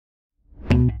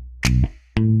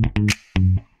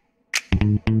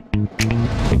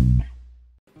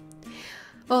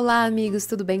Olá amigos,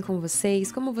 tudo bem com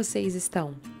vocês? Como vocês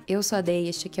estão? Eu sou a Day,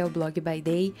 este aqui é o Blog by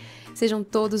Day. Sejam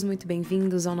todos muito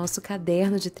bem-vindos ao nosso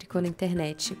caderno de tricô na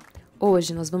internet.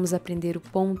 Hoje nós vamos aprender o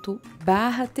ponto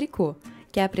barra tricô.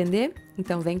 Quer aprender?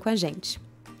 Então vem com a gente.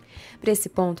 Para esse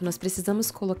ponto, nós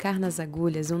precisamos colocar nas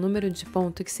agulhas um número de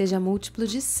ponto que seja múltiplo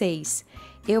de 6.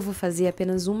 Eu vou fazer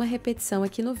apenas uma repetição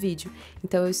aqui no vídeo,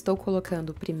 então eu estou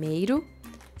colocando o primeiro,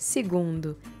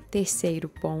 segundo, terceiro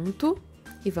ponto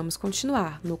e vamos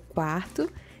continuar no quarto,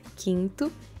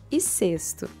 quinto e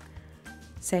sexto.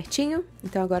 Certinho?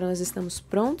 Então agora nós estamos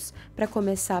prontos para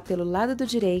começar pelo lado do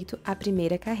direito a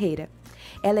primeira carreira.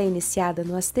 Ela é iniciada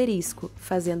no asterisco,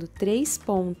 fazendo 3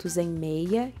 pontos em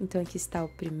meia. Então aqui está o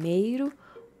primeiro,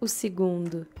 o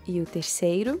segundo e o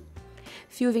terceiro.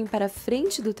 Fio vem para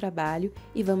frente do trabalho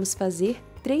e vamos fazer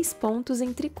 3 pontos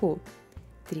em tricô.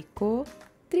 Tricô,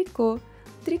 tricô,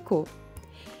 tricô.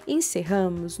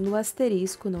 Encerramos no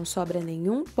asterisco, não sobra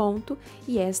nenhum ponto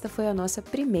e esta foi a nossa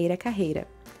primeira carreira.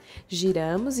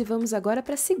 Giramos e vamos agora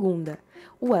para a segunda.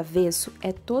 O avesso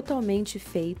é totalmente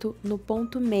feito no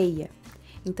ponto meia.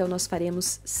 Então, nós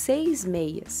faremos 6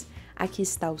 meias. Aqui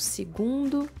está o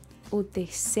segundo, o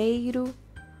terceiro,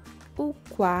 o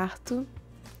quarto,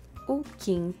 o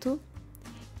quinto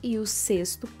e o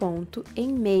sexto ponto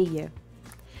em meia.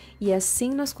 E assim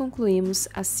nós concluímos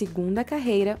a segunda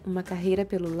carreira, uma carreira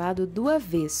pelo lado do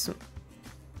avesso.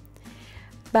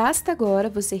 Basta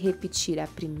agora você repetir a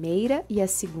primeira e a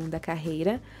segunda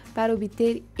carreira para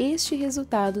obter este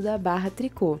resultado da barra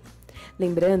tricô.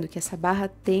 Lembrando que essa barra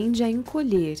tende a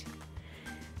encolher.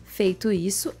 Feito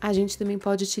isso, a gente também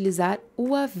pode utilizar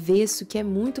o avesso, que é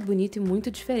muito bonito e muito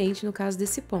diferente no caso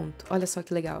desse ponto. Olha só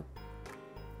que legal!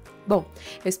 Bom,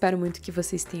 eu espero muito que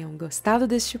vocês tenham gostado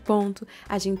deste ponto.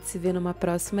 A gente se vê numa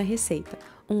próxima receita.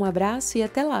 Um abraço e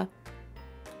até lá!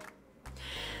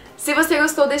 Se você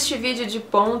gostou deste vídeo de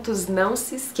pontos, não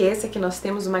se esqueça que nós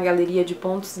temos uma galeria de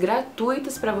pontos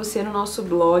gratuitos para você no nosso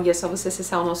blog. É só você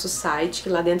acessar o nosso site, que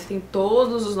lá dentro tem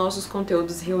todos os nossos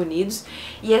conteúdos reunidos.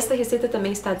 E esta receita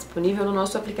também está disponível no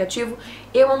nosso aplicativo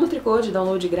Eu Amo Tricô, de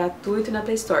download gratuito na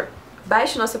Play Store.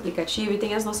 Baixe o nosso aplicativo e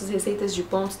tenha as nossas receitas de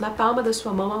pontos na palma da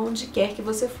sua mão, aonde quer que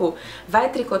você for.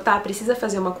 Vai tricotar? Precisa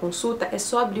fazer uma consulta? É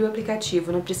só abrir o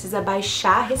aplicativo, não precisa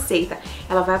baixar a receita.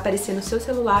 Ela vai aparecer no seu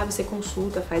celular, você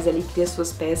consulta, faz ali, cria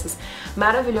suas peças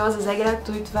maravilhosas, é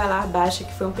gratuito, vai lá, baixa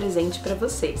que foi um presente para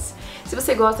vocês. Se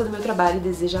você gosta do meu trabalho e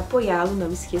deseja apoiá-lo,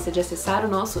 não esqueça de acessar o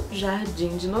nosso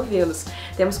Jardim de Novelos.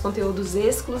 Temos conteúdos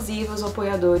exclusivos aos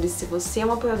apoiadores. Se você é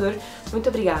um apoiador, muito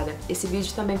obrigada. Esse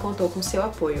vídeo também contou com seu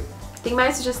apoio. Tem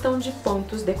mais sugestão de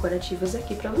pontos decorativos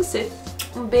aqui pra você.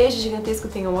 Um beijo gigantesco,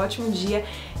 tenha um ótimo dia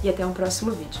e até um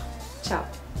próximo vídeo.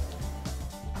 Tchau!